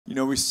You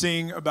know, we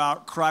sing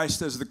about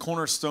Christ as the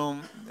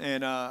cornerstone,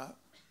 and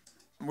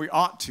we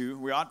ought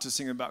to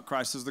sing about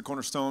Christ as the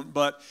cornerstone,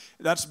 but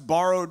that's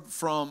borrowed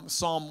from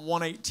Psalm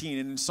 118.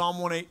 And in Psalm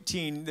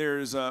 118,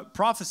 there's a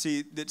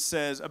prophecy that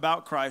says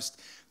about Christ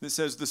that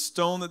says, the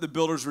stone that the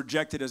builders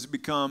rejected has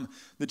become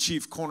the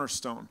chief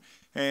cornerstone.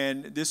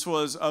 And this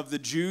was of the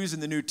Jews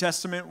in the New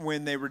Testament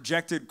when they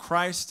rejected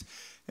Christ.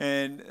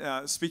 And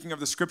speaking of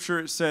the scripture,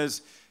 it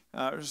says,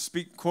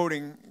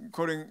 quoting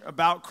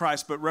about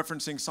Christ, but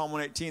referencing Psalm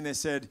 118, they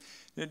said,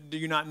 do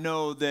you not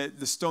know that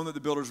the stone that the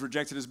builders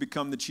rejected has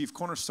become the chief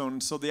cornerstone?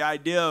 And so the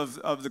idea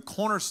of the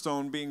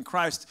cornerstone being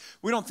Christ,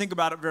 we don't think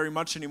about it very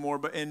much anymore,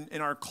 but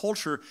in our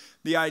culture,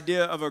 the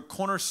idea of a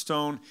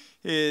cornerstone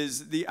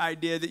is the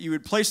idea that you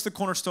would place the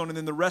cornerstone and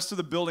then the rest of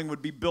the building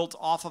would be built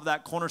off of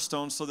that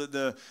cornerstone so that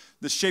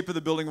the shape of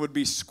the building would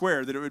be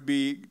square, that it would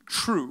be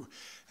true.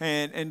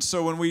 And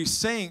so when we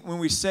say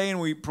and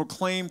we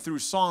proclaim through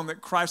song that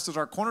Christ is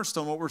our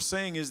cornerstone, what we're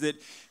saying is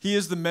that He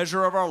is the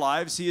measure of our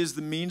lives. He is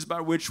the means by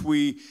which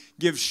we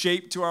give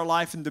shape to our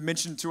life and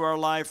dimension to our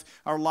life.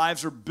 Our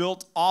lives are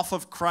built off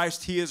of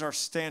Christ. He is our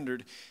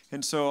standard.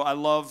 And so I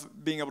love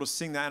being able to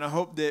sing that. And I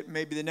hope that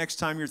maybe the next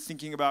time you're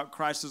thinking about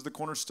Christ as the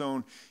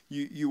cornerstone,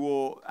 you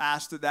will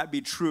ask that that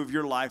be true of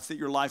your life, that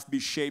your life be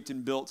shaped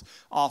and built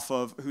off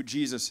of who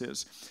Jesus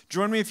is.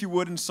 Join me, if you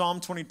would, in Psalm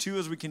 22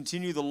 as we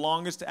continue the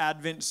longest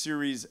Advent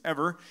series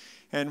ever.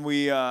 And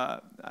we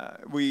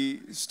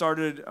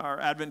started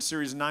our Advent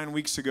series 9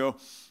 weeks ago.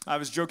 I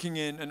was joking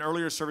in an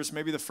earlier service,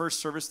 maybe the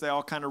first service, they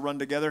all kind of run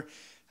together,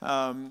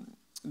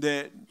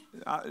 that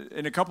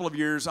in a couple of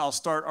years, I'll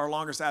start our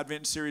longest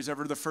Advent series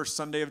ever the first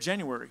Sunday of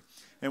January.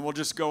 And we'll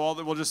just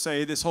we'll just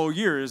say this whole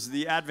year is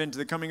the Advent,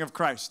 the coming of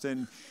Christ,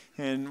 and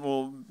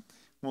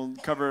we'll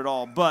cover it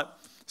all. But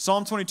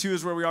Psalm 22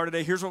 is where we are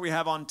today. Here's what we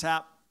have on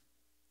tap.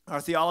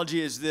 Our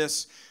theology is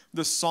this: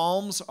 the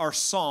Psalms are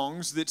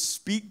songs that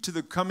speak to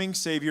the coming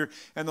Savior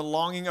and the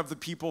longing of the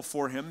people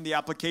for Him. The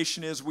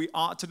application is we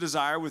ought to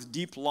desire with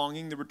deep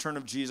longing the return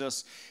of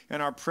Jesus.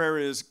 And our prayer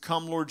is,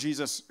 come, Lord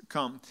Jesus,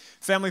 come.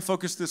 Family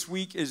focus this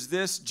week is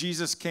this: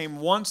 Jesus came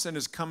once and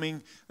is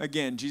coming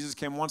again. Jesus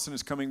came once and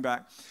is coming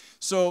back.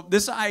 So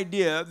this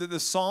idea that the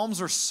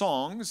Psalms are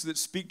songs that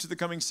speak to the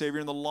coming Savior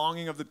and the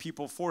longing of the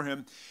people for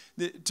Him,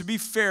 to be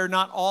fair,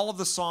 not all of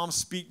the Psalms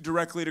speak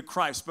directly to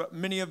Christ, but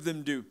many of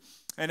them do.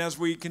 And as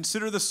we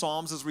consider the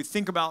Psalms, as we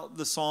think about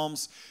the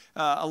Psalms,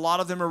 a lot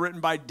of them are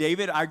written by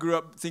David. I grew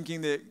up thinking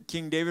that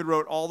King David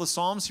wrote all the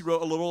Psalms. He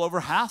wrote a little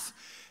over half.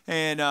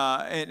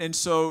 And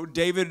so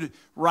David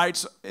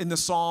writes in the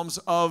Psalms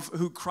of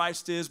who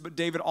Christ is, but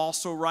David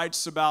also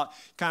writes about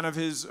kind of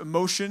his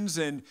emotions,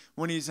 and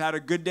when he's had a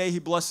good day, he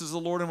blesses the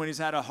Lord, and when he's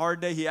had a hard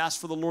day, he asks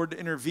for the Lord to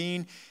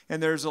intervene,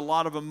 and there's a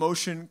lot of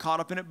emotion caught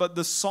up in it. But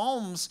the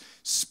Psalms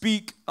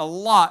speak a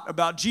lot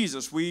about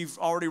Jesus. We've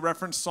already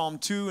referenced Psalm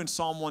 2 and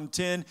Psalm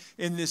 110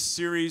 in this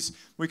series.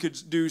 We could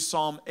do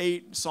Psalm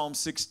 8, Psalm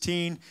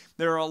 16.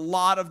 There are a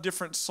lot of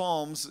different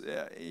Psalms.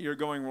 You're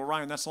going, well,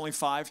 Ryan, that's only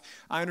 5.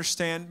 I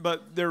understand,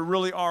 but there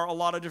really are a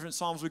lot of different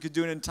Psalms. We could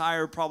do an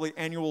entire, probably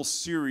annual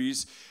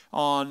series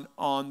on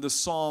the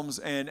Psalms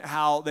and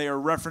how they are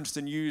referenced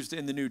and used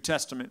in the New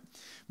Testament.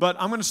 But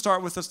I'm going to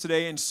start with us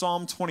today in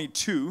Psalm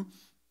 22.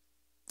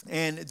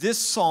 And this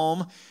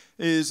psalm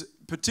is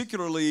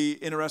particularly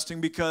interesting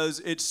because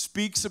it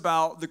speaks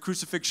about the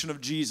crucifixion of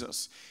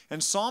Jesus.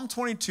 And Psalm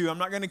 22, I'm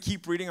not going to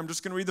keep reading. I'm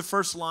just going to read the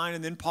first line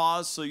and then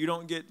pause so you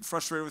don't get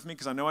frustrated with me,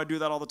 because I know I do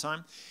that all the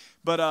time.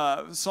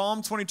 But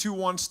Psalm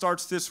 22:1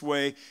 starts this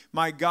way: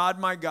 my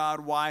God,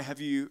 why have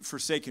you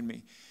forsaken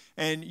me?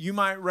 And you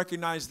might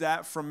recognize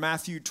that from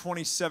Matthew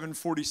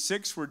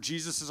 27:46, where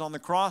Jesus is on the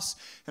cross.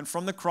 And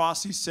from the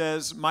cross, he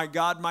says, my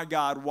God,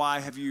 why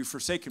have you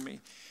forsaken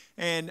me?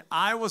 And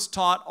I was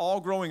taught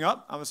all growing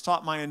up, I was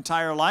taught my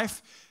entire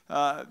life,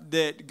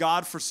 that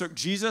God forsook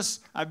Jesus.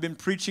 I've been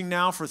preaching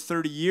now for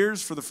 30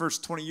 years. For the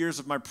first 20 years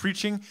of my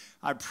preaching,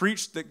 I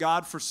preached that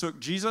God forsook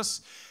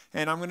Jesus.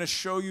 And I'm going to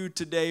show you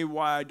today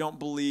why I don't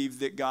believe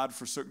that God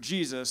forsook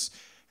Jesus.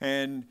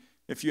 And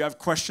if you have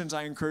questions,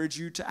 I encourage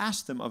you to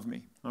ask them of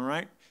me, all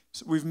right?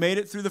 So we've made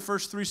it through the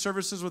first 3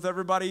 services with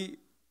everybody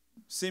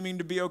seeming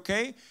to be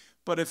okay.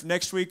 But if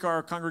next week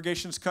our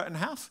congregation's cut in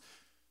half,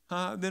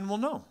 then we'll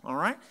know, all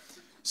right?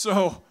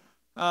 So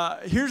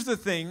here's the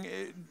thing.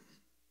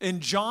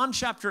 In John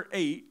chapter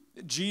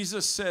 8,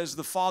 Jesus says,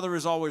 the Father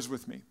is always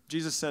with me.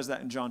 Jesus says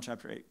that in John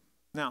chapter 8.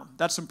 Now,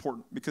 that's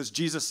important because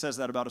Jesus says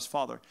that about his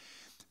Father.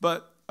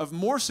 But of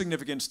more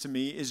significance to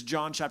me is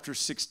John chapter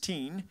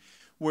 16,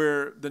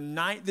 where the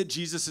night that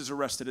Jesus is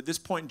arrested, at this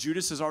point,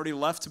 Judas has already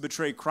left to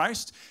betray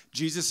Christ.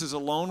 Jesus is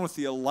alone with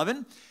the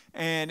 11,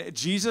 and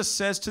Jesus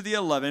says to the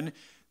 11,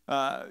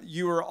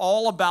 you are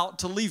all about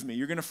to leave me.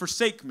 You're going to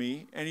forsake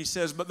me. And he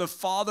says, but the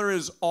Father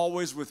is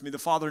always with me. The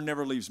Father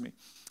never leaves me.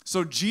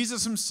 So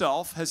Jesus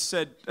himself has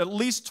said at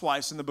least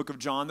twice in the book of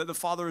John that the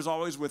Father is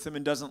always with him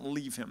and doesn't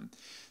leave him.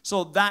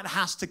 So that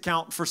has to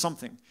count for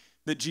something.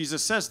 that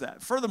Jesus says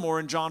that. Furthermore,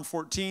 in John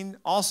 14,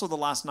 also the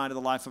last night of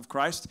the life of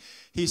Christ,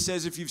 he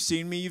says, if you've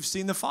seen me, you've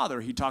seen the Father.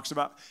 He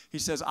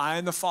says, I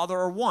and the Father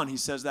are one. He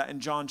says that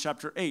in John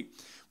chapter 8.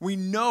 We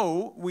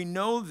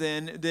know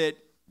then that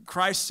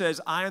Christ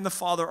says, I and the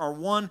Father are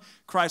one.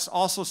 Christ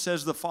also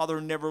says the Father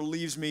never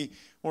leaves me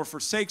or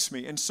forsakes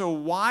me. And so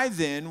why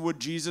then would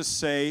Jesus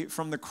say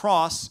from the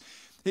cross,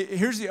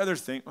 here's the other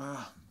thing.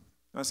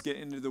 Let's get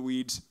into the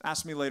weeds.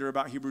 Ask me later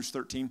about Hebrews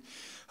 13.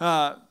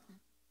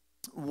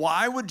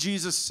 Why would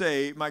Jesus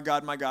say, my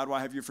God, why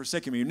have you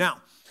forsaken me?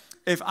 Now,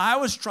 if I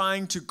was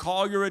trying to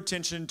call your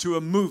attention to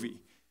a movie,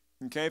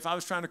 okay,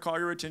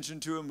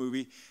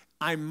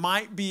 I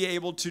might be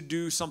able to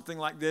do something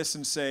like this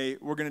and say,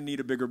 we're going to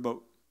need a bigger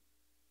boat.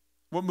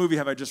 What movie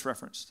have I just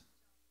referenced?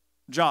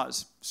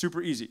 Jaws.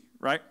 Super easy,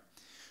 right?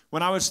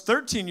 When I was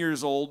 13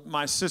 years old,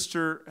 my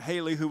sister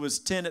Haley, who was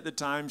 10 at the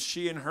time,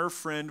 she and her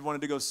friend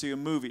wanted to go see a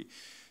movie.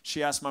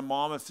 She asked my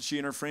mom if she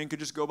and her friend could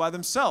just go by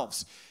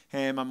themselves.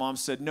 And my mom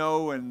said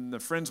no, and the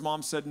friend's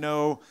mom said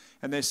no.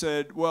 And they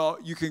said, well,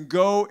 you can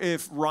go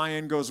if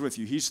Ryan goes with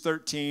you. He's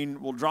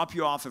 13. We'll drop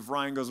you off if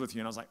Ryan goes with you.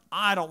 And I was like,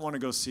 I don't want to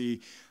go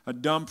see a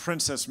dumb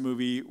princess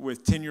movie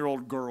with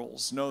 10-year-old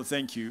girls. No,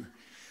 thank you.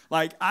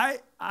 Like, I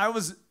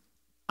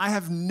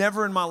have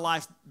never in my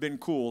life been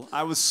cool.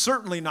 I was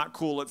certainly not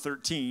cool at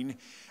 13.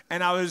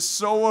 And I was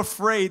so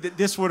afraid that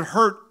this would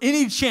hurt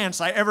any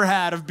chance I ever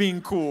had of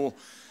being cool,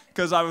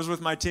 because I was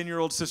with my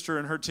 10-year-old sister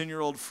and her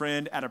 10-year-old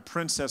friend at a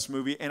princess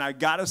movie. And I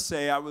got to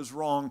say I was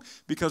wrong,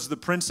 because The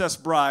Princess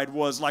Bride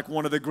was like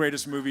one of the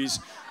greatest movies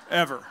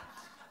ever,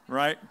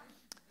 right?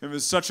 It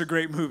was such a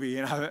great movie.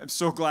 And I'm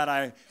so glad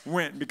I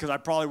went, because I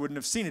probably wouldn't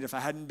have seen it if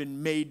I hadn't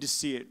been made to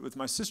see it with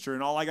my sister.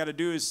 And all I got to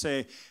do is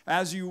say,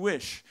 as you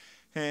wish.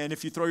 And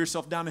if you throw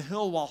yourself down a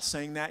hill while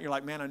saying that, you're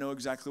like, man, I know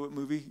exactly what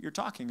movie you're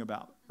talking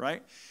about,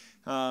 right?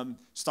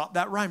 Stop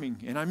that rhyming,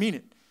 and I mean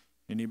it.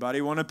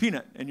 Anybody want a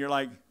peanut? And you're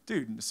like,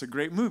 dude, it's a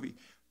great movie.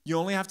 You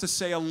only have to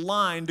say a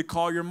line to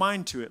call your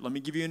mind to it. Let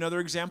me give you another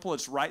example.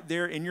 It's right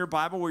there in your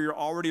Bible where you're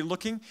already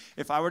looking.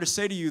 If I were to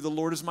say to you, the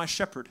Lord is my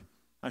shepherd,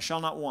 I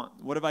shall not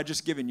want. What have I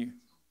just given you?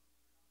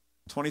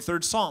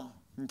 23rd Psalm,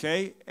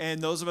 okay?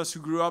 And those of us who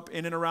grew up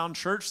in and around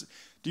church,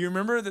 do you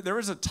remember that there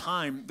was a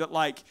time that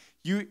like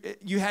you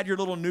had your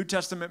little New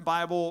Testament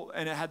Bible,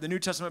 and it had the New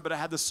Testament, but it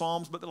had the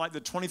Psalms, but like the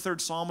 23rd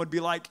Psalm would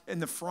be like in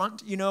the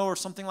front, or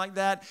something like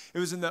that. It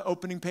was in the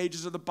opening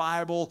pages of the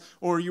Bible,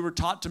 or you were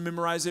taught to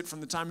memorize it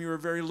from the time you were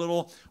very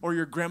little, or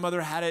your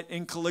grandmother had it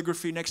in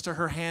calligraphy next to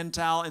her hand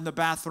towel in the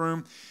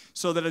bathroom,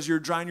 so that as you're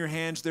drying your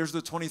hands, there's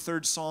the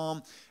 23rd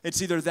Psalm.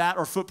 It's either that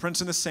or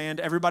footprints in the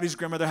sand. Everybody's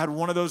grandmother had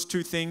one of those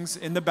two things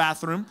in the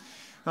bathroom.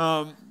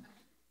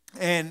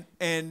 And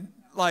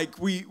like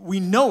we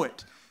know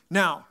it.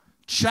 Now,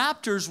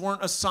 chapters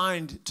weren't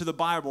assigned to the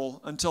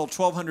Bible until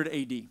 1200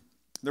 AD.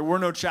 There were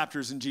no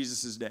chapters in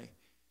Jesus' day.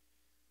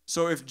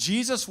 So if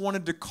Jesus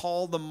wanted to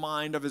call the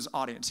mind of his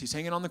audience, he's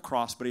hanging on the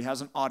cross, but he has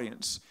an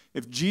audience.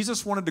 If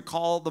Jesus wanted to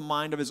call the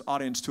mind of his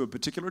audience to a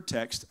particular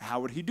text, how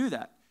would he do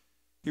that?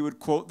 He would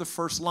quote the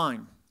first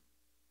line,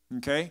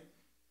 okay?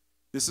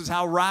 This is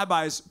how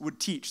rabbis would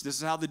teach. This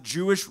is how the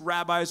Jewish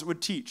rabbis would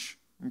teach.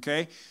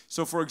 Okay,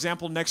 so for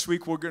example, next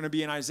week we're going to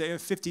be in Isaiah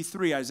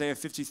 53. Isaiah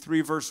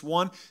 53 verse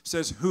 1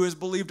 says, who has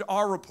believed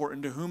our report,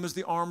 and to whom has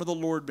the arm of the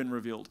Lord been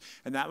revealed?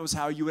 And that was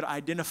how you would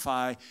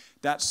identify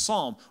that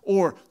psalm.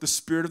 Or, the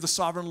Spirit of the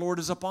Sovereign Lord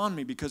is upon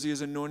me, because he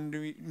has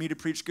anointed me to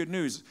preach good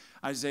news.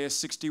 Isaiah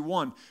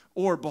 61.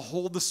 Or,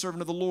 behold the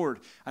servant of the Lord.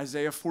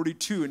 Isaiah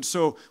 42. And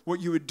so what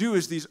you would do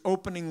is these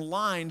opening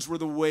lines were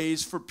the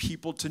ways for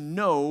people to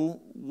know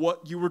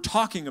what you were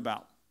talking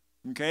about.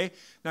 Okay,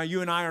 now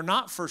you and I are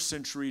not first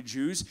century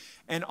Jews,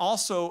 and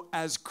also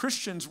as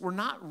Christians, we're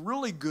not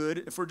really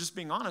good, if we're just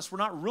being honest, we're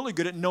not really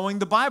good at knowing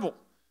the Bible.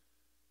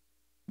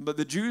 But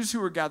the Jews who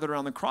were gathered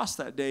around the cross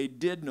that day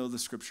did know the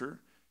scripture.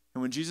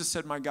 And when Jesus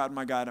said, my God,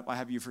 why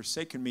have you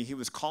forsaken me? He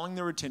was calling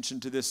their attention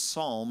to this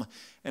psalm,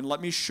 and let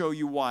me show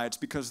you why. It's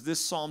because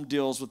this psalm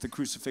deals with the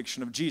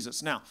crucifixion of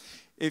Jesus. Now,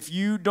 if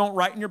you don't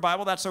write in your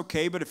Bible, that's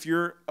okay, but if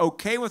you're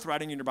okay with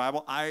writing in your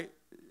Bible,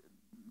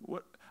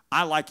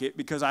 I like it,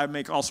 because I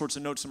make all sorts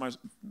of notes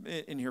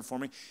in here for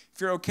me.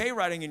 If you're okay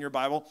writing in your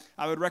Bible,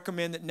 I would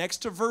recommend that next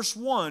to verse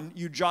 1,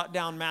 you jot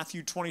down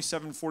Matthew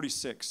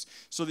 27:46,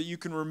 so that you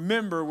can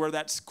remember where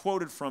that's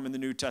quoted from in the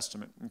New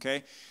Testament,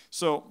 okay?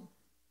 So,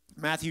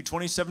 Matthew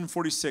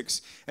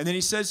 27:46. And then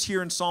he says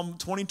here in Psalm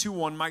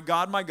 22:1, my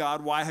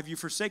God, why have you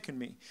forsaken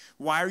me?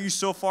 Why are you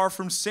so far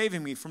from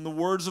saving me from the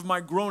words of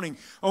my groaning?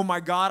 Oh my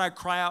God, I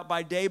cry out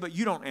by day, but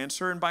you don't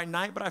answer, and by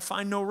night, but I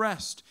find no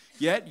rest.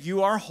 Yet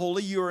you are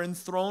holy, you are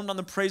enthroned on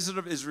the praises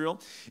of Israel.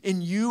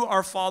 In you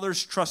our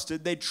fathers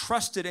trusted. They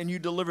trusted and you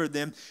delivered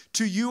them.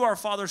 To you our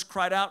fathers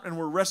cried out and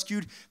were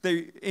rescued.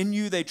 In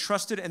you they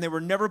trusted and they were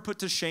never put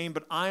to shame.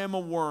 But I am a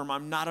worm,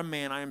 I'm not a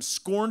man. I am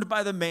scorned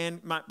by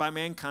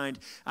mankind.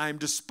 I am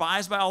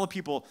despised by all the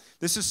people.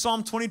 This is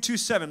Psalm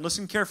 22:7.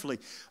 Listen carefully.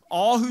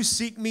 All who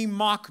seek me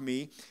mock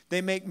me. They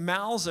make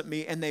mouths at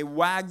me and they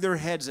wag their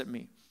heads at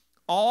me.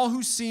 All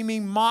who see me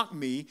mock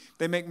me.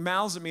 They make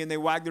mouths at me and they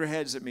wag their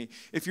heads at me.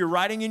 If you're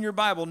writing in your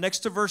Bible, next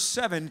to verse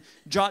 7,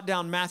 jot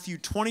down Matthew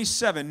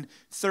 27,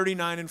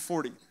 39 and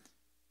 40.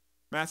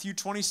 Matthew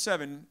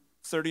 27,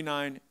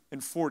 39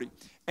 and 40.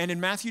 And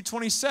in Matthew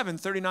 27,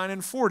 39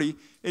 and 40,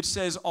 it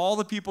says, all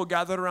the people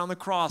gathered around the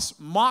cross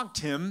mocked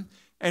him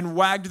and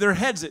wagged their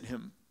heads at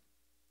him.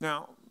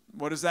 Now,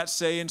 what does that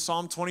say in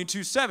Psalm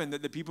 22, 7?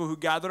 That the people who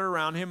gathered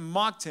around him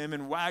mocked him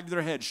and wagged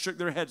their heads, shook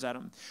their heads at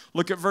him.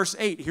 Look at verse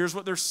 8. Here's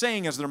what they're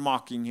saying as they're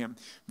mocking him.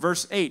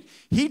 Verse 8,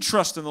 he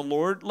trusts in the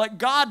Lord. Let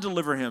God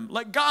deliver him.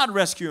 Let God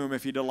rescue him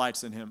if he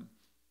delights in him.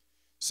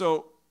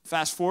 So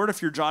fast forward,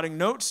 if you're jotting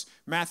notes,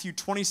 Matthew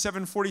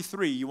 27,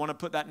 43. You want to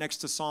put that next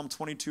to Psalm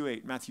 22,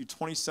 8. Matthew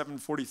 27,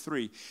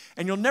 43.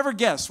 And you'll never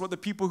guess what the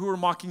people who were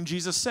mocking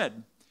Jesus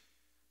said.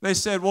 They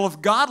said, well,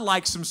 if God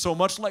likes him so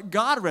much, let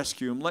God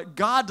rescue him. Let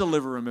God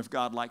deliver him if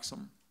God likes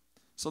him.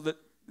 So that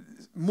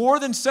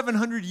more than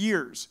 700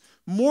 years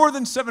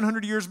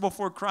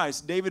before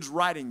Christ, David's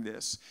writing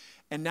this.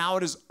 And now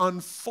it is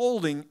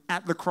unfolding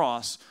at the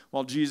cross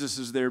while Jesus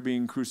is there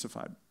being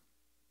crucified.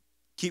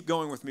 Keep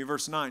going with me,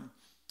 verse 9.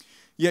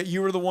 Yet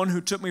you are the one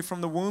who took me from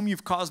the womb.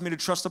 You've caused me to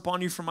trust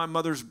upon you from my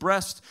mother's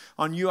breast.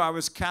 On you I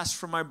was cast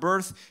from my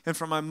birth, and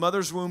from my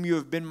mother's womb you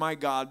have been my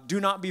God.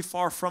 Do not be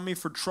far from me,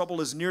 for trouble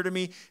is near to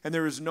me, and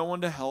there is no one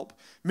to help.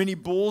 Many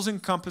bulls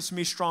encompass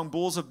me, strong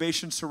bulls of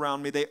Bashan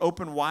surround me. They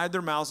open wide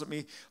their mouths at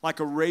me like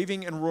a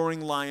raving and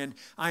roaring lion.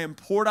 I am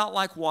poured out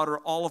like water.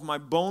 All of my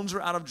bones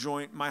are out of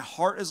joint. My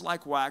heart is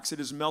like wax. It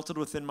is melted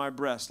within my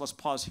breast. Let's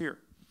pause here.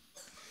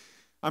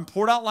 I'm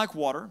poured out like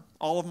water.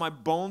 All of my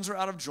bones are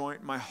out of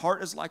joint. My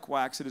heart is like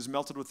wax. It is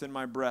melted within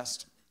my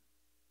breast.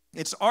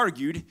 It's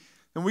argued,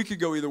 and we could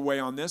go either way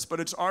on this, but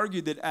it's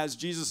argued that as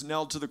Jesus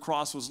nailed to the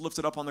cross, was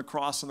lifted up on the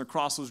cross, and the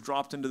cross was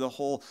dropped into the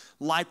hole,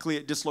 likely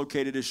it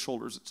dislocated his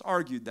shoulders. It's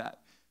argued that.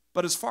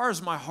 But as far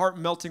as my heart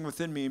melting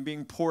within me and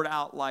being poured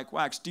out like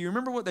wax, do you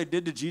remember what they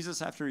did to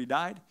Jesus after he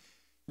died?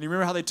 And you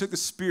remember how they took the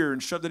spear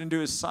and shoved it into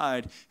his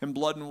side, and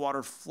blood and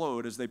water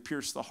flowed as they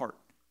pierced the heart?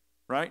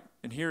 Right?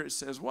 And here it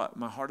says what?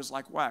 My heart is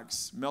like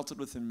wax, melted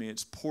within me.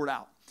 It's poured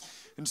out.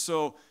 And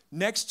so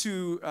next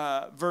to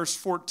verse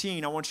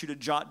 14, I want you to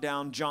jot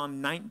down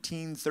John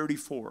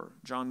 19:34.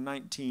 John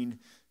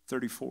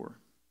 19:34.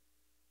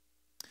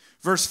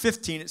 Verse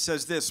 15, it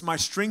says this, my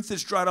strength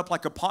is dried up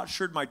like a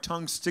potsherd, my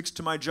tongue sticks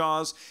to my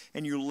jaws,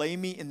 and you lay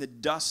me in the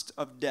dust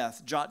of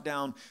death. Jot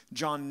down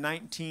John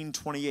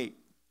 19:28,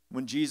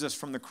 when Jesus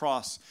from the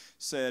cross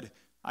said,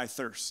 I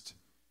thirst.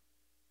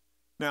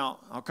 Now,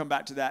 I'll come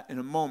back to that in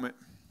a moment.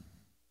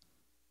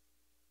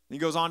 He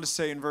goes on to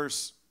say in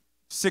verse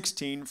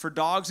 16, for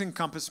dogs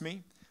encompass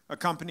me, a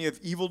company of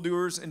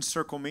evildoers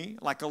encircle me.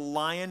 Like a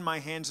lion, my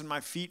hands and my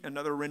feet.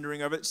 Another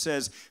rendering of it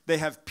says, they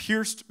have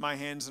pierced my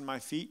hands and my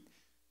feet.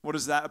 What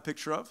is that a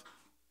picture of?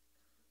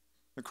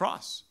 The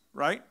cross,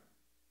 right?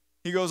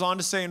 He goes on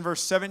to say in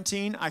verse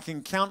 17, I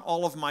can count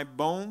all of my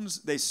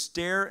bones. They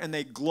stare and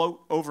they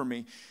gloat over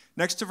me.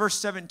 Next to verse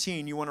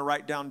 17, you want to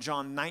write down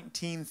John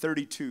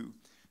 19:32.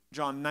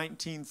 John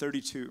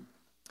 19:32.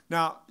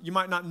 Now, you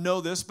might not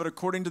know this, but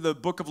according to the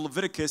book of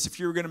Leviticus, if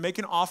you were going to make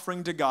an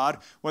offering to God,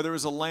 whether it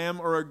was a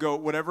lamb or a goat,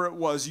 whatever it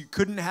was, it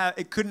couldn't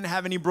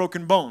have any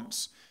broken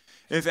bones.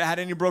 If it had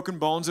any broken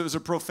bones, it was a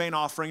profane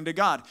offering to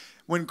God.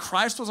 When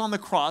Christ was on the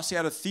cross, he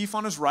had a thief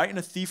on his right and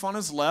a thief on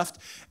his left,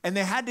 and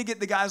they had to get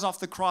the guys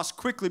off the cross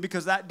quickly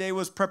because that day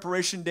was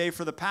preparation day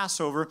for the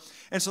Passover.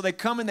 And so they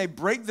come and they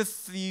break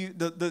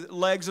the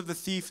legs of the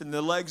thief and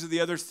the legs of the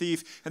other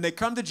thief, and they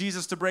come to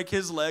Jesus to break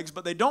his legs,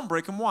 but they don't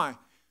break him. Why?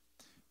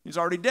 He's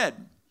already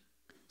dead.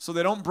 So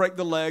they don't break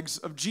the legs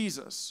of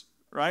Jesus,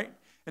 right?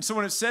 And so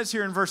when it says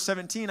here in verse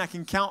 17, I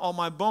can count all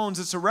my bones,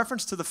 it's a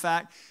reference to the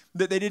fact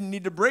that they didn't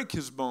need to break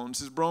his bones.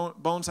 His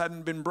bones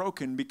hadn't been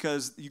broken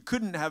because you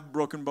couldn't have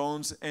broken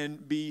bones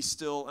and be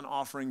still an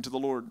offering to the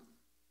Lord.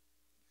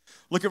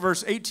 Look at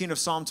verse 18 of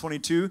Psalm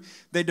 22.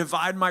 They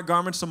divide my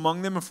garments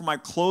among them, and for my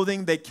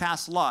clothing they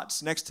cast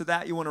lots. Next to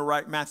that, you want to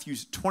write Matthew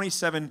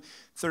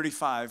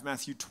 27:35.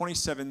 Matthew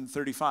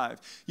 27:35.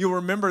 You'll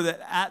remember that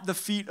at the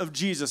feet of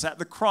Jesus, at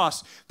the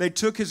cross, they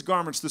took his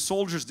garments, the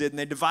soldiers did, and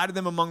they divided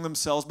them among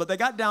themselves, but they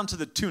got down to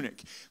the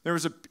tunic. There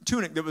was a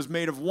tunic that was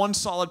made of one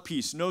solid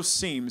piece, no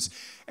seams,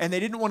 and they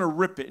didn't want to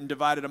rip it and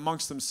divide it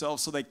amongst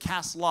themselves, so they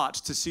cast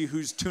lots to see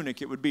whose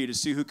tunic it would be, to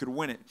see who could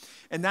win it.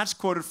 And that's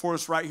quoted for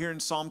us right here in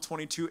Psalm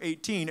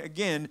 22:18.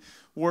 Again,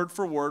 word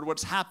for word,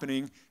 what's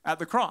happening at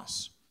the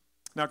cross.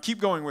 Now keep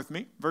going with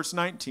me. Verse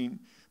 19.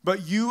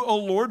 But you, O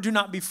Lord, do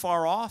not be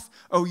far off.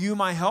 O you,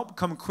 my help,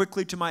 come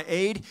quickly to my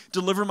aid.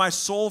 Deliver my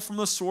soul from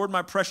the sword,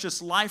 my precious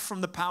life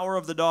from the power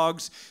of the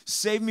dogs.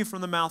 Save me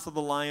from the mouth of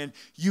the lion.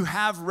 You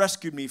have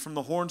rescued me from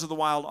the horns of the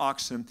wild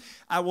oxen.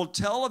 I will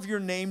tell of your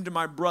name to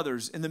my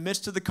brothers. In the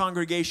midst of the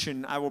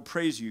congregation, I will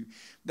praise you.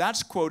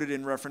 That's quoted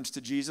in reference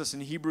to Jesus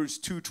in Hebrews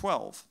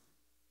 2:12.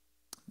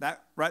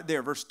 That right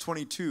there, verse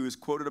 22, is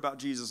quoted about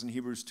Jesus in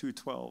Hebrews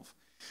 2:12.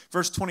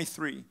 Verse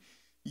 23.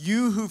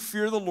 You who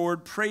fear the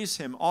Lord, praise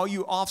him. All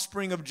you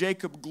offspring of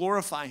Jacob,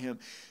 glorify him.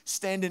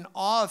 Stand in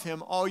awe of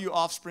him, all you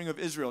offspring of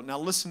Israel. Now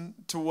listen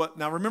to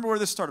now remember where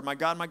this started. My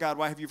God,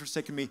 why have you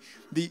forsaken me?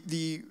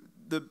 The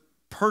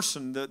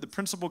person, the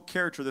principal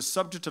character, the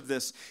subject of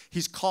this,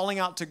 he's calling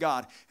out to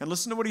God. And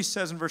listen to what he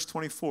says in verse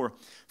 24.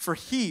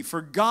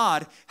 For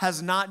God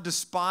has not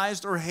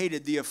despised or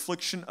hated the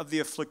affliction of the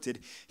afflicted.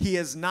 He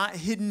has not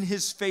hidden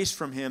his face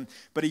from him,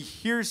 but he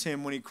hears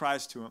him when he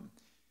cries to him.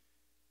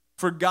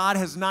 For God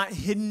has not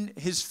hidden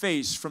his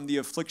face from the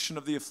affliction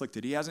of the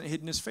afflicted. He hasn't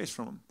hidden his face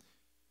from them.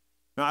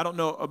 Now, I don't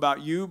know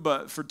about you,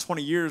 but for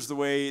 20 years, the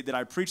way that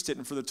I preached it,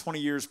 and for the 20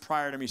 years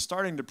prior to me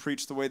starting to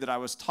preach, the way that I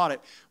was taught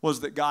it was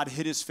that God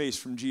hid his face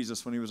from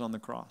Jesus when he was on the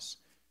cross.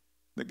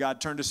 That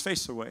God turned his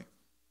face away.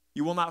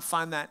 You will not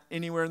find that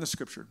anywhere in the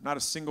scripture, not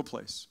a single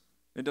place.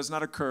 It does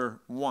not occur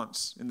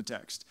once in the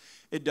text.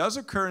 It does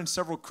occur in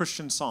several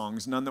Christian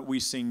songs, none that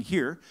we sing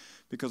here,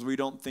 because we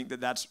don't think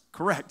that that's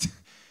correct.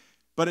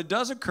 But it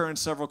does occur in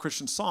several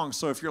Christian songs.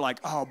 So if you're like,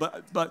 oh,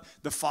 but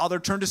the Father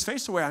turned his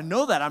face away. I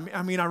know that.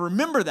 I mean, I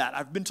remember that.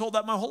 I've been told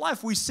that my whole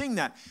life. We sing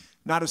that.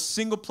 Not a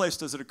single place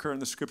does it occur in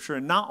the scripture.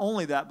 And not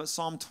only that, but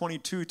Psalm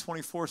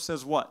 22:24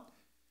 says what?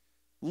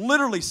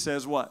 Literally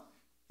says what?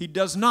 He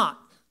does not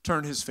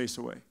turn his face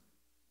away.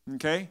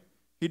 Okay?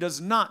 He does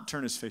not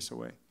turn his face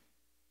away.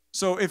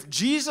 So if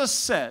Jesus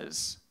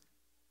says,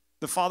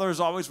 the Father is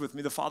always with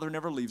me, the Father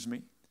never leaves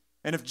me.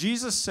 And if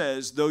Jesus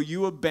says, though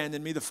you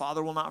abandon me, the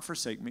Father will not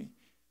forsake me.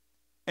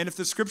 And if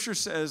the scripture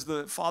says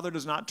the Father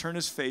does not turn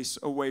his face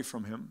away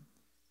from him,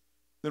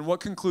 then what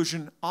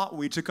conclusion ought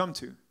we to come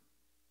to?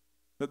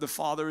 That the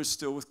Father is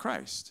still with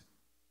Christ.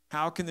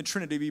 How can the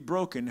Trinity be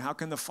broken? How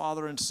can the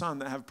Father and Son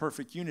that have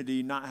perfect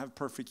unity not have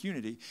perfect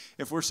unity?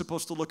 If we're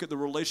supposed to look at the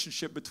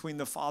relationship between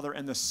the Father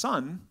and the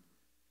Son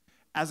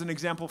as an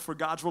example for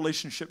God's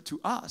relationship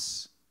to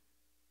us,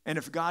 and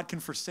if God can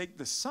forsake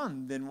the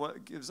Son, then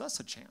what gives us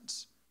a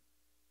chance?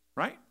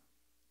 Right?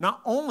 Not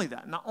only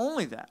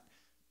that,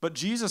 but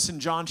Jesus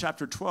in John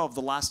chapter 12,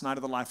 the last night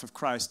of the life of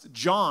Christ,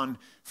 John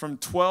from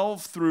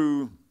 12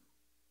 through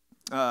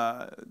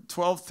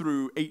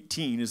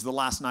 18 is the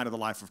last night of the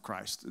life of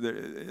Christ.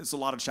 It's a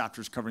lot of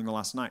chapters covering the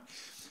last night.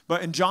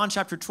 But in John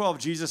chapter 12,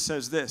 Jesus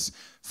says this,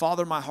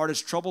 Father, my heart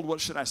is troubled. What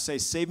should I say?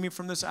 Save me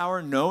from this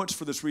hour? No, it's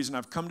for this reason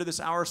I've come to this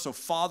hour. So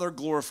Father,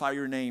 glorify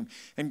your name.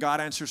 And God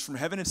answers from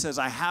heaven and says,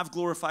 I have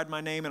glorified my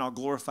name and I'll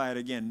glorify it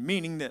again.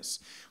 Meaning this,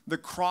 the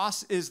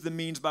cross is the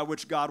means by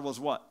which God was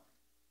what?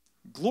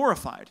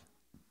 Glorified.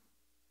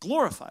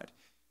 Glorified.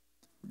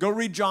 Go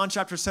read John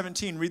chapter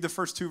 17. Read the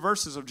first 2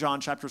 verses of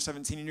John chapter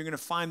 17, and you're going to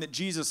find that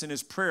Jesus in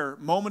his prayer,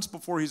 moments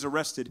before he's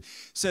arrested,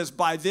 says,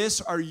 by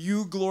this are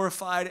you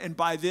glorified, and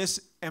by this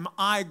am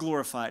I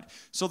glorified.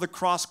 So the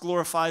cross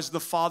glorifies the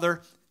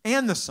Father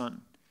and the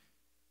Son.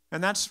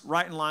 And that's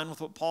right in line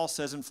with what Paul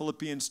says in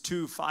Philippians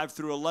 2, 5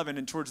 through 11,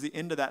 and towards the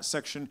end of that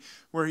section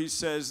where he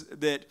says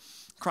that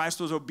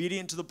Christ was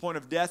obedient to the point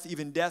of death,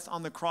 even death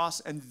on the cross,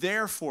 and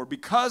therefore,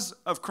 because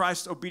of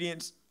Christ's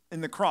obedience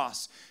in the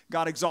cross,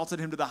 God exalted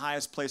him to the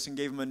highest place and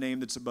gave him a name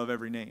that's above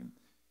every name.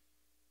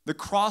 The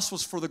cross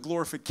was for the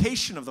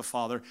glorification of the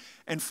Father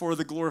and for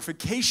the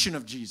glorification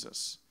of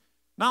Jesus.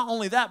 Not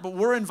only that, but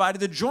we're invited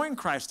to join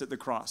Christ at the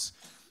cross.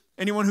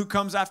 Anyone who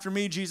comes after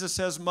me, Jesus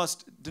says,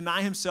 must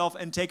deny himself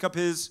and take up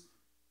his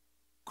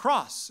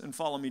cross and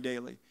follow me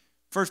daily.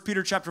 1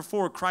 Peter chapter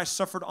 4, Christ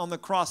suffered on the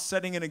cross,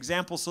 setting an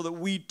example so that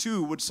we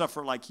too would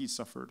suffer like he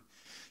suffered.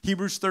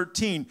 Hebrews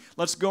 13,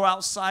 let's go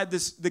outside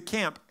the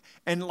camp.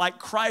 And like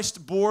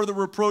Christ bore the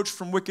reproach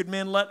from wicked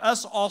men, let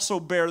us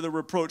also bear the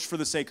reproach for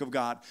the sake of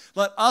God.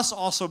 Let us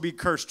also be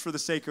cursed for the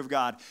sake of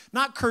God.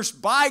 Not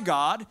cursed by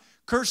God,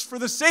 cursed for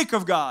the sake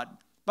of God.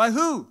 By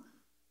who?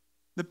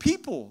 The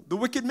people, the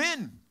wicked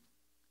men.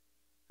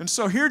 And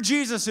so here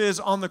Jesus is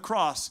on the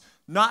cross,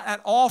 not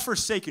at all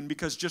forsaken,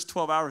 because just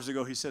 12 hours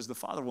ago he says, the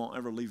Father won't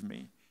ever leave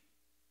me.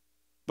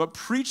 But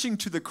preaching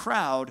to the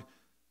crowd,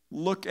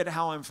 look at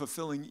how I'm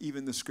fulfilling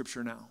even the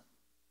scripture now.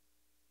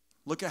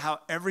 Look at how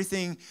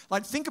everything,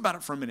 like think about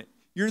it for a minute.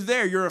 You're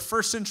there, you're a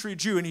first century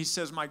Jew, and he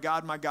says, my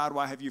God,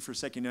 why have you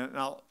forsaken me?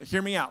 Now,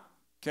 hear me out,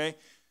 okay?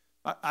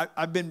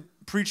 I've been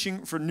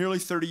preaching for nearly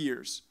 30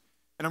 years,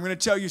 and I'm going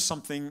to tell you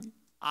something.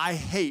 I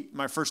hate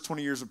my first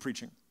 20 years of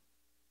preaching.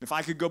 If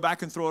I could go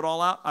back and throw it all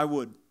out, I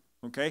would,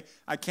 okay?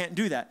 I can't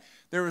do that.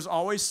 There is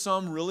always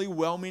some really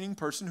well-meaning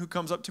person who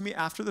comes up to me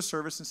after the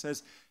service and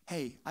says,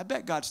 hey, I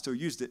bet God still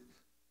used it.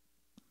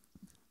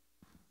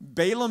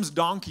 Balaam's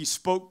donkey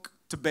spoke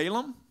to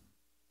Balaam.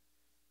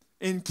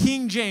 In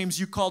King James,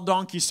 you call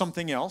donkey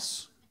something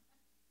else,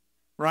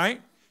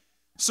 right?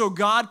 So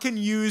God can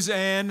use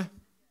an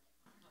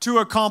to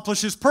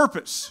accomplish his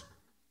purpose,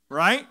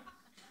 right?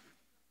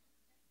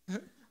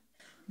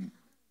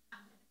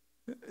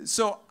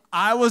 So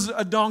I was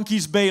a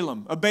donkey's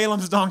Balaam, a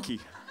Balaam's donkey.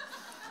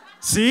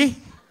 See?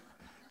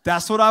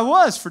 That's what I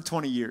was for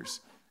 20 years.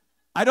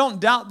 I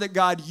don't doubt that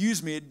God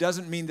used me. It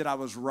doesn't mean that I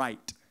was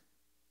right.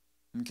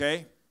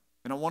 Okay?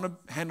 And I want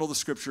to handle the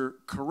scripture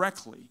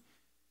correctly.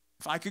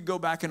 If I could go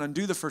back and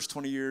undo the first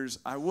 20 years,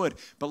 I would.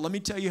 But let me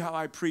tell you how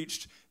I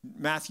preached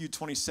Matthew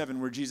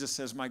 27, where Jesus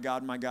says, my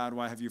God,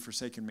 why have you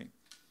forsaken me?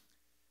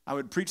 I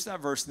would preach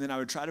that verse, and then I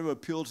would try to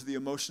appeal to the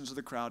emotions of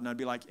the crowd. And I'd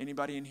be like,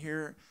 anybody in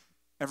here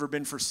ever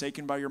been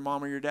forsaken by your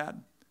mom or your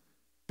dad?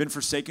 Been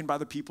forsaken by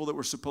the people that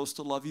were supposed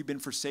to love you? Been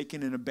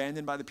forsaken and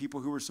abandoned by the people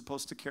who were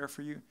supposed to care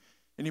for you?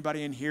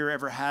 Anybody in here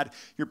ever had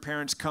your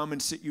parents come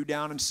and sit you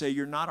down and say,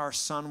 you're not our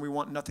son. We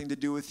want nothing to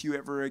do with you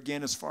ever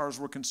again. As far as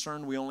we're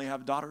concerned, we only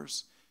have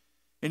daughters.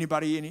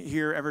 Anybody in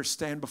here ever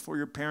stand before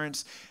your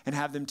parents and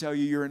have them tell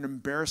you you're an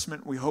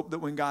embarrassment? We hope that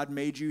when God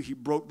made you, he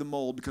broke the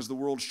mold because the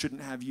world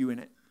shouldn't have you in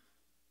it.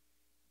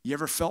 You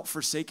ever felt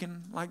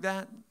forsaken like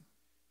that?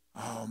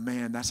 Oh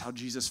man, that's how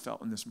Jesus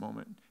felt in this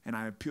moment. And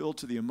I appeal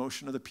to the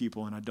emotion of the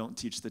people, and I don't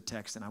teach the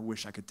text, and I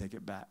wish I could take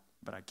it back,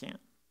 but I can't.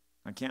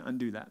 I can't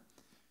undo that.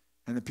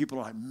 And the people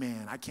are like,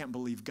 man, I can't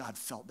believe God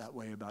felt that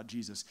way about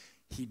Jesus.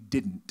 He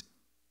didn't.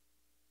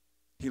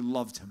 He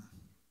loved him.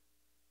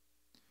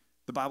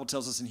 The Bible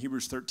tells us in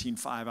Hebrews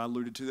 13:5, I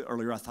alluded to it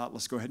earlier, I thought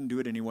let's go ahead and do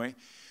it anyway.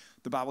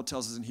 The Bible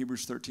tells us in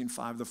Hebrews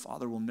 13:5, the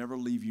Father will never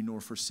leave you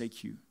nor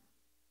forsake you.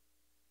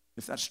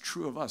 If that's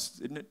true of us,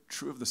 isn't it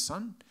true of the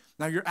Son?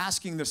 Now you're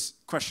asking this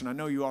question, I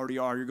know you already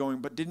are, you're going,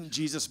 but didn't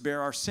Jesus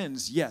bear our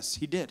sins? Yes,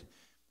 he did.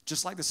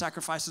 Just like the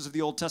sacrifices of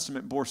the Old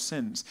Testament bore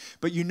sins.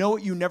 But you know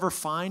what you never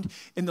find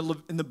in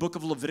the book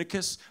of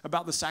Leviticus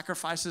about the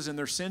sacrifices and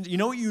their sins? You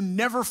know what you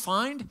never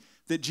find?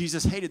 That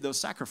Jesus hated those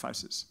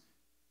sacrifices.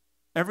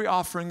 Every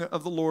offering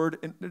of the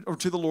Lord, or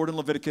to the Lord in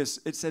Leviticus,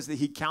 it says that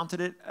he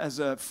counted it as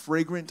a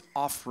fragrant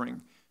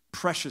offering,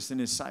 precious in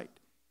his sight.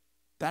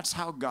 That's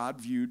how God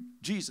viewed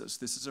Jesus.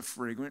 This is a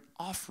fragrant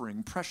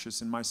offering,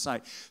 precious in my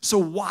sight. So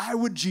why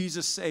would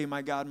Jesus say,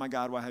 my God,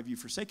 why have you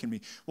forsaken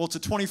me? Well, to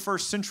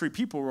 21st century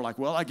people were like,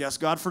 well, I guess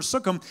God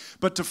forsook them.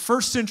 But to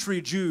first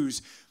century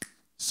Jews,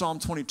 Psalm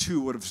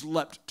 22 would have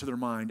leapt to their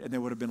mind, and they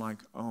would have been like,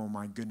 oh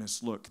my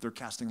goodness, look, they're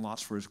casting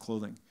lots for his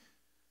clothing.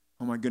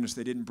 Oh my goodness,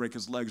 they didn't break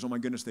his legs. Oh my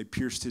goodness, they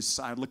pierced his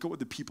side. Look at what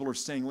the people are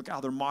saying. Look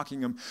how they're mocking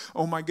him.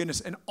 Oh my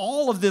goodness. And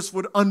all of this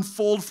would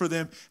unfold for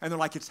them. And they're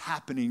like, it's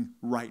happening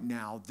right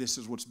now. This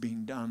is what's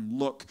being done.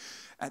 Look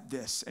at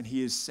this. And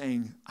he is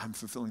saying, I'm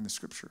fulfilling the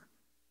scripture.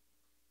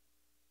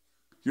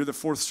 You're the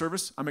fourth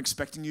service. I'm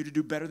expecting you to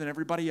do better than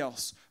everybody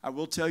else. I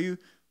will tell you,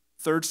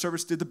 third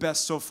service did the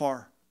best so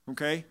far.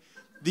 Okay?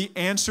 The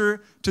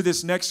answer to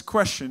this next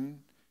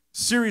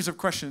series of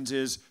questions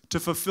is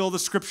to fulfill the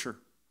scripture.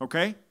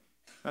 Okay?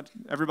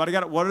 Everybody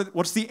got it?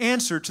 What's the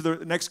answer to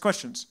the next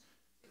questions?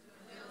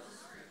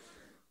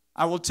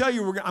 I will tell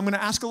you, I'm going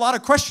to ask a lot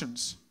of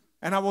questions.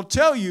 And I will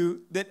tell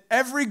you that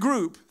every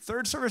group,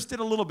 third service did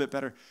a little bit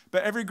better,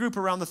 but every group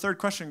around the third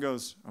question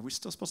goes, are we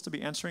still supposed to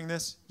be answering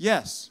this?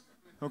 Yes.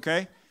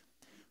 Okay.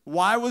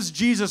 Why was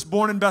Jesus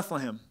born in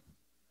Bethlehem?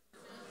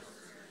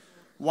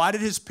 Why did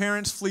his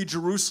parents flee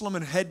Jerusalem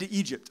and head to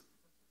Egypt?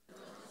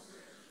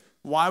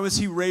 Why was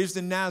he raised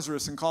in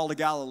Nazareth and called a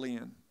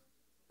Galilean?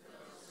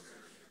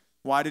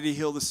 Why did he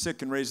heal the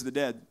sick and raise the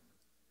dead?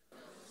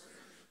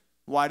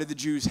 Why did the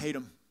Jews hate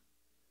him?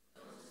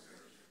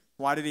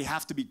 Why did he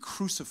have to be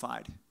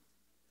crucified?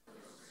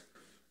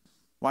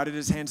 Why did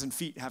his hands and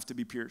feet have to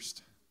be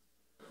pierced?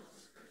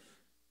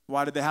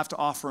 Why did they have to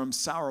offer him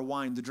sour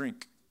wine to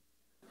drink?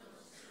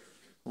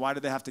 Why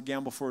did they have to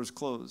gamble for his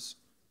clothes?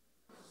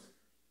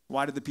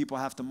 Why did the people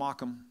have to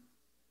mock him?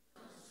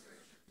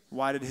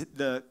 Why did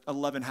the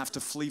 11 have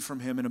to flee from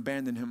him and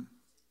abandon him?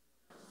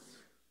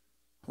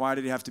 Why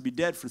did he have to be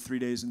dead for 3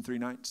 days and 3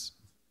 nights?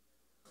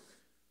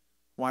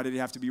 Why did he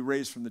have to be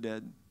raised from the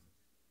dead?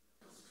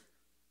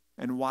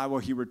 And why will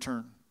he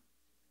return?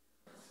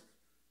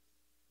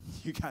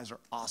 You guys are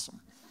awesome.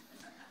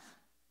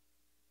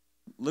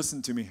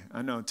 Listen to me.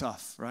 I know,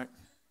 tough, right?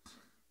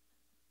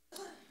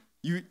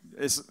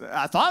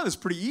 I thought it was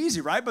pretty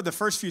easy, right? But the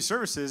first few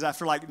services,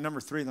 after like number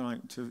 3, they're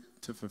like, to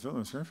fulfill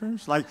the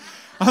scriptures? Like,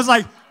 I was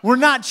like, we're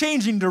not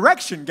changing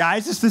direction,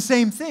 guys. It's the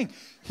same thing.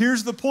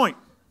 Here's the point,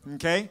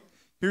 okay?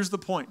 Here's the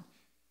point.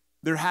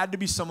 There had to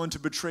be someone to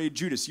betray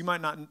Judas.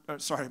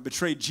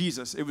 Betray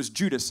Jesus. It was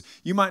Judas.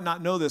 You might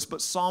not know this,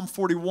 but Psalm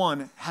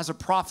 41 has a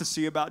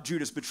prophecy about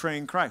Judas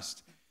betraying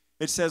Christ.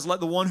 It says, let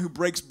the one who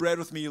breaks bread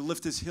with me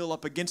lift his heel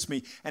up against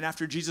me. And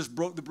after Jesus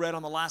broke the bread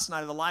on the last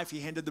night of the life,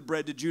 he handed the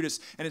bread to Judas.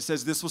 And it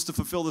says, this was to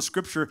fulfill the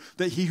scripture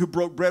that he who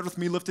broke bread with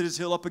me lifted his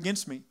heel up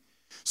against me.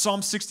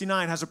 Psalm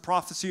 69 has a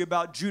prophecy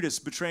about Judas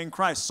betraying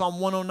Christ. Psalm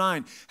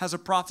 109 has a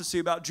prophecy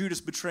about Judas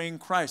betraying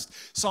Christ.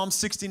 Psalm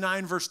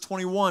 69 verse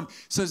 21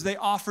 says they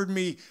offered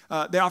me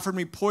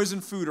poison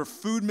food or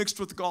food mixed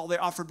with gall. They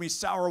offered me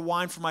sour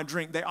wine for my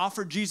drink. They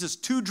offered Jesus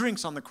 2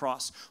 drinks on the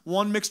cross,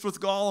 one mixed with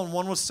gall and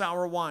one with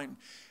sour wine.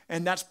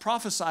 And that's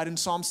prophesied in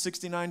Psalm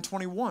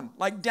 69:21,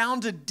 like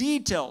down to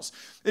details.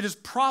 It is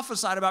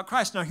prophesied about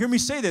Christ. Now hear me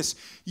say this.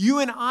 You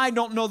and I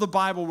don't know the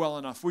Bible well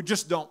enough. We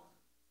just don't.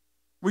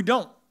 We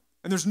don't.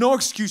 And there's no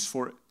excuse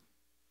for it.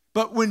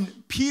 But when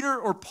Peter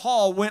or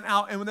Paul went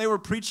out and when they were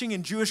preaching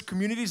in Jewish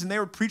communities and they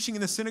were preaching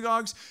in the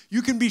synagogues,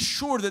 you can be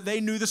sure that they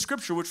knew the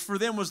scripture, which for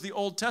them was the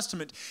Old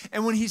Testament.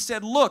 And when he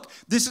said, look,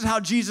 this is how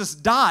Jesus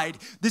died,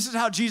 this is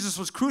how Jesus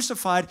was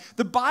crucified,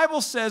 the Bible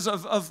says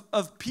of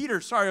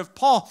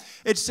Paul,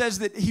 it says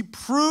that he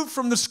proved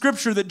from the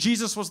scripture that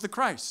Jesus was the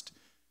Christ.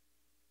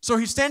 So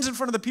he stands in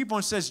front of the people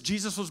and says,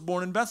 Jesus was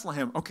born in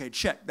Bethlehem. Okay,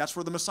 check. That's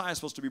where the Messiah is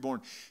supposed to be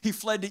born. He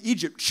fled to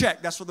Egypt.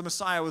 Check. That's where the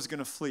Messiah was going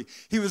to flee.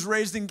 He was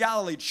raised in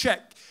Galilee.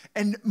 Check.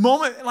 And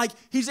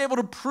he's able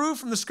to prove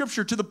from the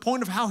scripture to the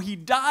point of how he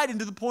died and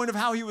to the point of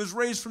how he was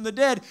raised from the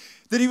dead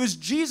that he was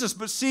Jesus.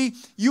 But see,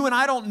 you and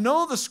I don't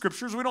know the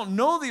scriptures. We don't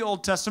know the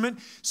Old Testament.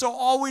 So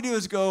all we do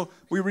is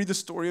we read the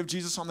story of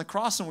Jesus on the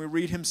cross and we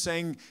read him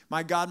saying,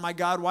 my God,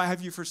 why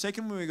have you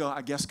forsaken me? We go,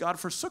 I guess God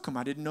forsook him.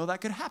 I didn't know that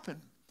could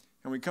happen.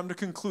 And we come to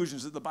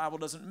conclusions that the Bible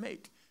doesn't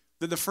make,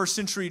 that the first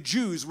century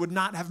Jews would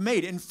not have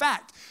made. In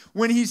fact,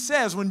 when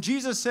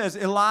Jesus says,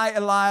 Eli,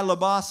 Eli,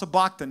 lama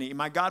sabachthani,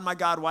 my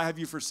God, why have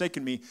you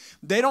forsaken me?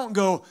 They don't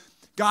go,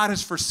 God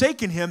has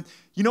forsaken him.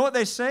 You know what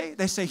they say?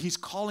 They say he's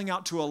calling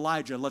out to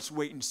Elijah. Let's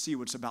wait and see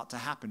what's about to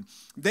happen.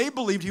 They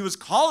believed he was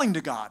calling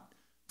to God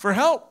for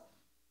help.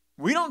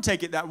 We don't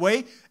take it that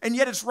way, and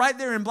yet it's right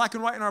there in black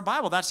and white in our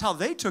Bible. That's how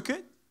they took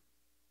it.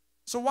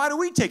 So why do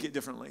we take it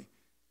differently?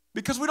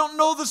 Because we don't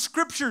know the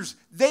scriptures.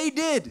 They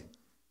did.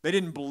 They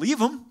didn't believe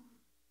him.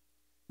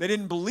 They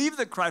didn't believe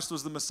that Christ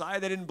was the Messiah.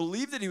 They didn't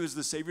believe that he was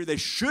the Savior. They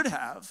should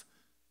have.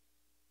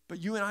 But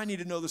you and I need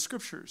to know the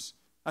scriptures.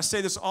 I say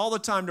this all the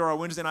time to our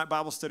Wednesday night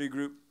Bible study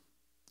group,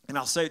 and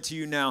I'll say it to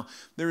you now.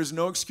 There is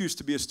no excuse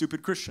to be a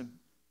stupid Christian.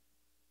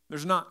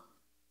 There's not.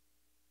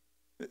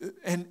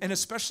 And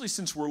especially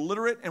since we're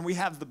literate and we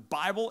have the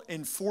Bible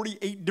in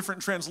 48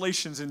 different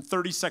translations in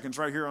 30 seconds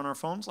right here on our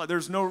phones.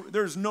 There's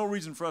no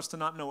reason for us to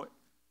not know it.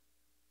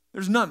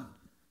 There's none.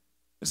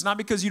 It's not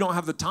because you don't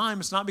have the time.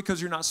 It's not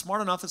because you're not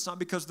smart enough. It's not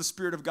because the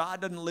Spirit of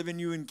God doesn't live in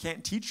you and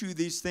can't teach you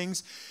these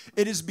things.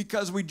 It is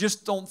because we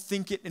just don't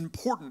think it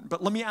important.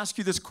 But let me ask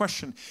you this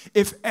question.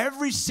 If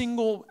every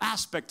single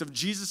aspect of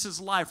Jesus'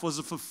 life was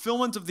a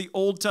fulfillment of the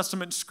Old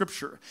Testament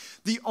scripture,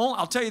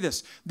 I'll tell you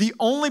this, the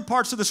only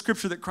parts of the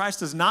scripture that Christ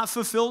has not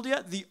fulfilled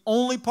yet, the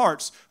only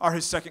parts are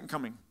his second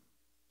coming.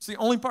 It's the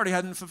only part he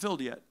hadn't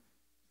fulfilled yet.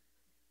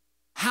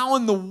 How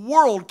in the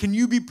world can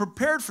you be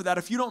prepared for that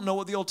if you don't know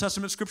what the Old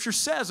Testament scripture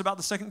says about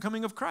the second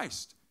coming of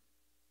Christ?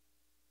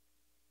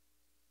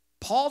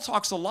 Paul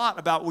talks a lot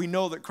about we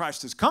know that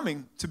Christ is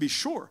coming, to be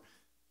sure.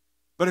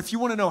 But if you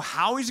want to know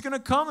how he's going to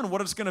come and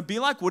what it's going to be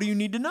like, what do you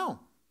need to know?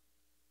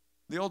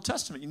 The Old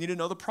Testament. You need to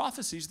know the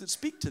prophecies that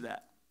speak to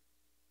that.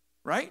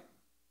 Right?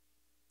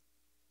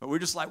 But we're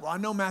just like, well, I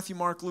know Matthew,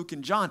 Mark, Luke,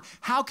 and John.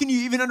 How can you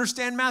even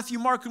understand Matthew,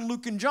 Mark, and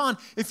Luke, and John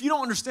if you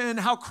don't understand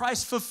how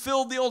Christ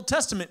fulfilled the Old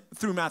Testament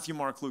through Matthew,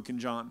 Mark, Luke, and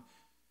John?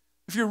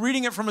 If you're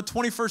reading it from a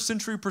 21st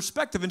century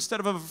perspective instead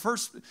of a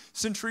first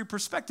century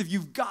perspective,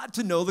 you've got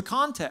to know the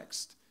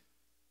context.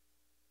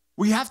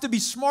 We have to be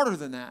smarter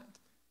than that.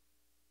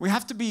 We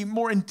have to be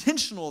more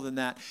intentional than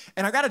that.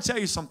 And I got to tell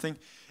you something.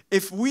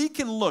 If we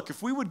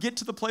would get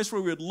to the place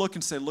where we would look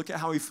and say, look at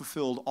how he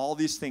fulfilled all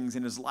these things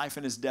in his life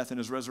and his death and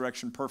his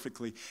resurrection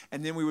perfectly,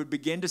 and then we would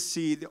begin to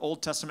see the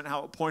Old Testament,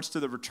 how it points to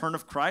the return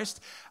of Christ,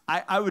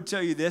 I would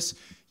tell you this,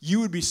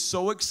 you would be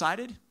so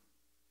excited.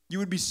 You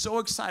would be so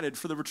excited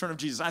for the return of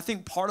Jesus. I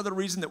think part of the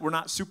reason that we're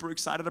not super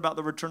excited about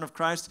the return of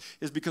Christ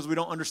is because we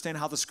don't understand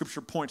how the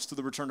scripture points to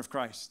the return of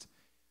Christ.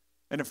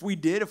 And if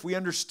we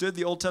understood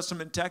the Old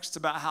Testament texts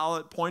about how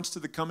it points to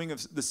the coming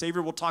of the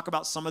Savior, we'll talk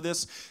about some of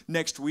this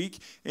next week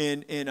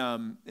in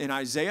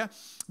Isaiah.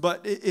 But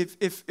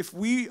if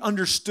we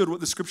understood what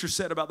the Scripture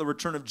said about the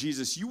return of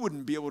Jesus, you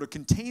wouldn't be able to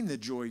contain the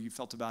joy you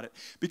felt about it,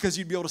 because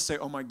you'd be able to say,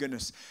 oh my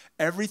goodness,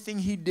 everything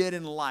he did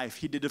in life,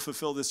 he did to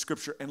fulfill this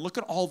Scripture. And look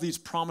at all these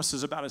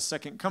promises about his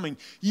second coming.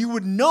 You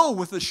would know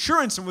with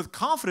assurance and with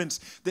confidence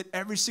that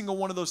every single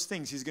one of those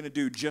things he's going to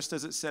do just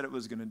as it said it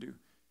was going to do.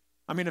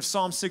 I mean, if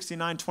Psalm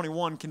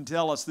 69:21 can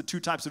tell us the two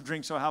types of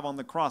drinks he'll have on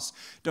the cross,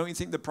 don't you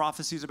think the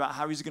prophecies about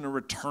how he's going to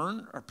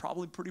return are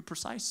probably pretty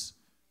precise?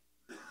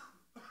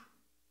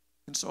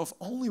 And so if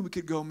only we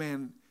could go,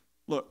 man,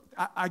 look,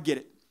 I get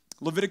it.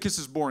 Leviticus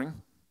is boring.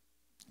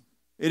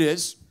 It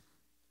is.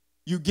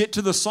 You get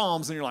to the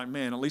Psalms and you're like,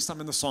 man, at least I'm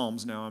in the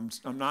Psalms now.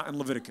 I'm not in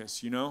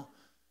Leviticus, you know?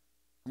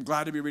 I'm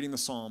glad to be reading the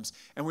Psalms.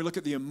 And we look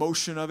at the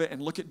emotion of it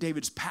and look at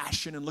David's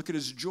passion and look at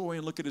his joy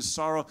and look at his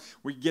sorrow.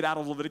 We get out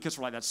of Leviticus,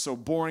 we're like, that's so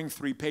boring.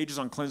 3 pages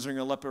on cleansing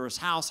a leprous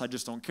house. I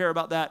just don't care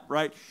about that,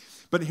 right?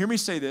 But hear me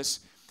say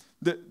this.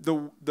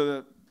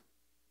 The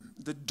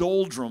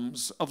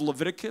doldrums of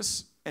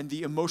Leviticus and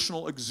the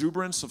emotional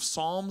exuberance of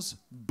Psalms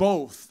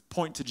both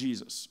point to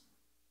Jesus.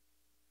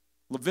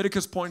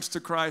 Leviticus points to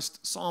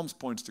Christ. Psalms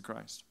points to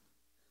Christ.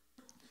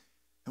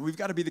 And we've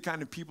got to be the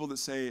kind of people that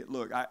say,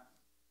 look,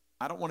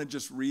 I don't want to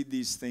just read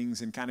these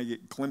things and kind of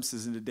get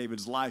glimpses into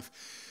David's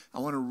life. I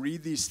want to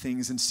read these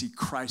things and see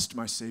Christ,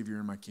 my Savior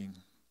and my King.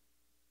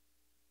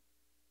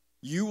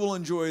 You will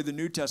enjoy the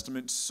New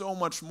Testament so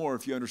much more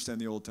if you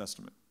understand the Old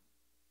Testament.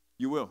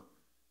 You will.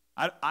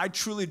 I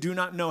truly do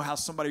not know how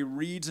somebody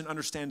reads and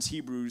understands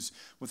Hebrews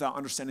without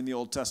understanding the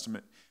Old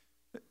Testament.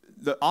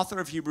 The author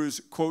of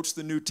Hebrews quotes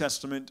the New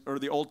Testament or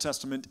the Old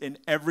Testament in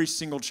every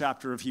single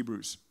chapter of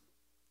Hebrews.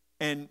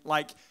 And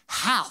like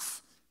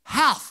half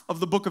of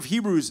the book of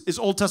Hebrews is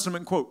Old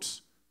Testament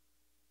quotes.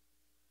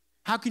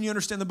 How can you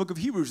understand the book of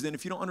Hebrews then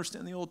if you don't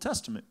understand the Old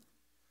Testament?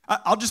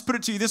 I'll just put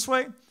it to you this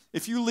way.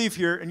 If you leave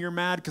here and you're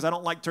mad because I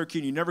don't like turkey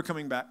and you're never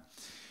coming back,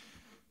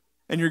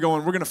 and you're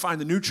going, we're going to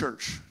find the new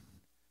church.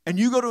 And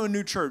you go to a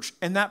new church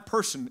and that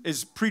person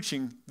is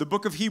preaching the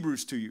book of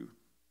Hebrews to you.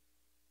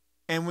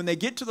 And when they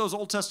get to those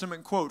Old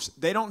Testament quotes,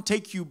 they don't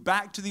take you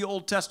back to the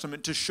Old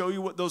Testament to show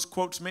you what those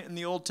quotes meant in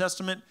the Old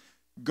Testament.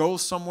 Go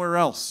somewhere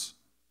else.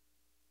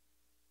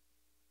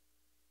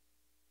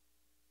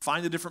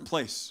 Find a different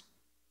place.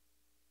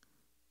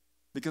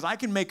 Because I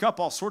can make up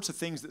all sorts of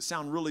things that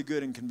sound really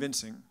good and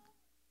convincing.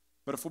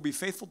 But if we'll be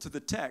faithful to the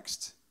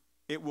text,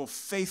 it will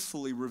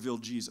faithfully reveal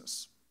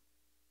Jesus.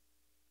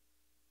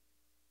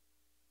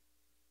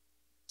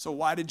 So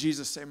why did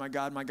Jesus say, my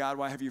God,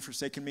 why have you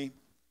forsaken me?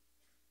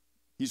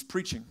 He's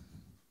preaching.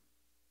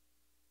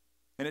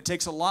 And it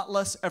takes a lot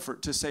less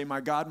effort to say, my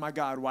God,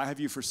 why have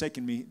you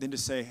forsaken me, than to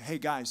say, hey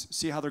guys,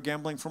 see how they're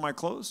gambling for my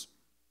clothes?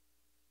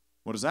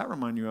 What does that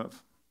remind you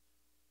of?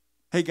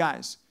 Hey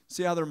guys,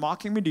 see how they're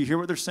mocking me? Do you hear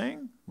what they're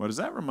saying? What does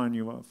that remind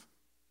you of?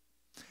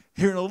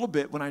 Here in a little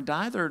bit, when I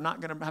die, they're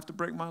not going to have to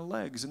break my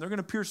legs, and they're going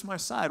to pierce my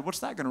side. What's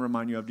that going to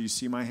remind you of? Do you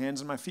see my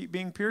hands and my feet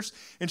being pierced?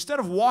 Instead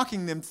of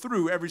walking them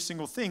through every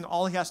single thing,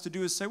 all he has to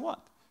do is say what?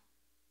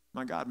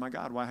 My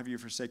God, why have you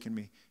forsaken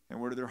me?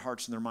 And where do their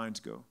hearts and their minds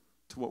go?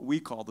 To what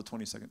we call the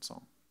 22nd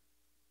Psalm.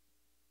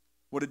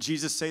 What did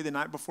Jesus say the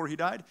night before he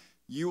died?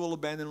 You will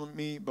abandon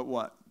me, but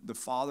what? The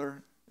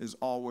Father is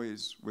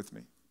always with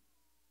me.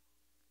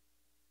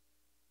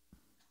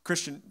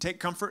 Christian, take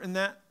comfort in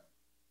that.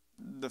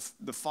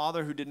 The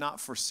Father who did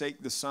not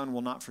forsake the Son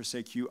will not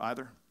forsake you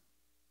either.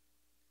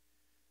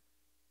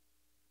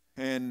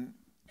 And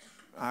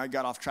I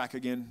got off track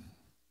again.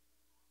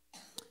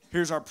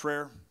 Here's our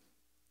prayer.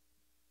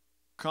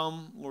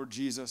 Come, Lord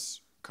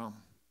Jesus, come.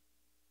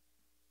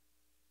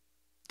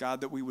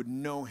 God, that we would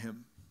know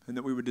him and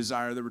that we would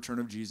desire the return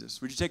of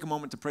Jesus. Would you take a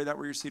moment to pray that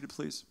where you're seated,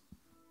 please?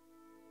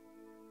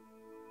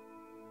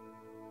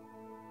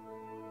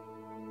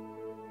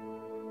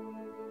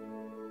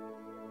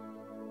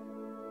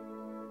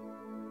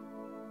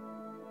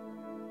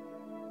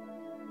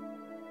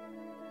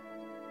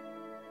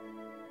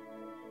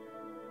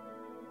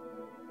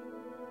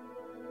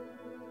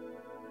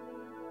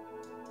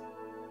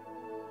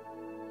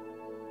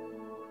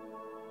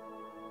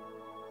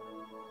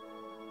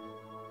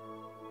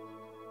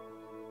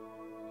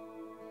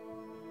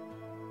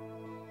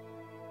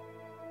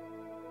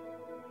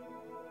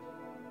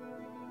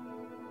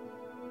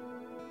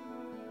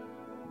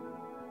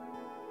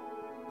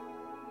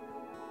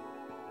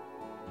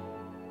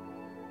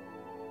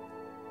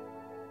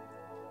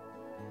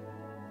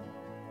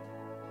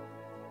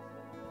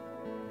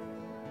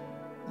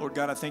 Lord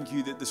God, I thank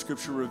you that the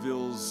scripture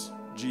reveals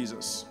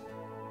Jesus.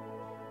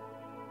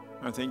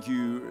 I thank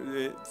you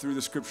that through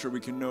the scripture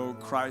we can know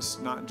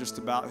Christ, not just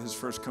about his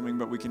first coming,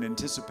 but we can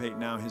anticipate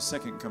now his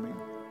second coming.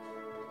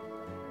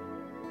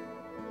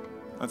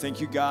 I thank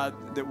you,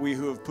 God, that we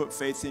who have put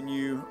faith in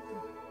you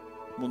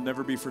will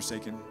never be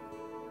forsaken,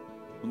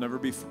 will never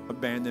be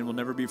abandoned, will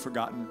never be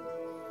forgotten.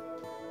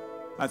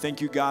 I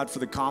thank you, God, for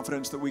the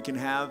confidence that we can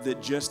have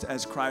that just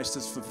as Christ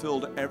has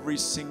fulfilled every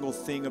single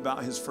thing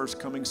about his first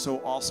coming, so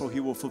also he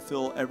will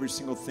fulfill every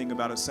single thing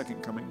about his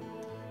second coming.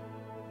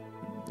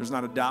 There's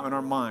not a doubt in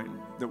our mind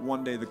that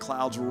one day the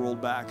clouds will roll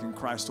back and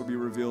Christ will be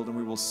revealed and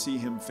we will see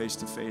him face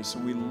to face,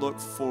 and we look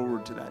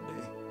forward to that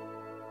day.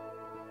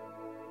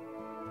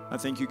 I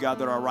thank you, God,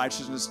 that our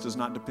righteousness does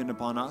not depend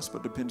upon us,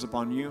 but depends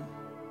upon you.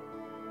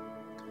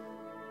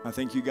 I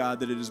thank you,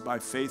 God, that it is by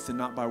faith and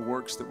not by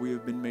works that we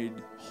have been made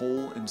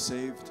whole and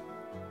saved.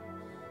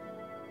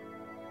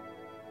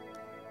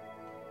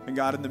 And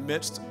God, in the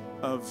midst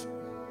of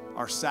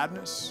our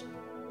sadness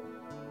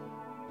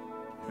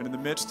and in the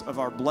midst of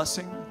our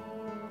blessing,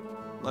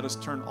 let us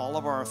turn all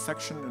of our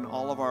affection and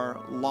all of our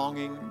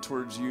longing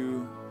towards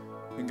you.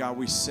 And God,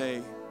 we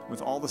say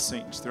with all the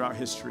saints throughout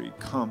history,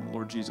 come,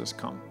 Lord Jesus,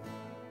 come.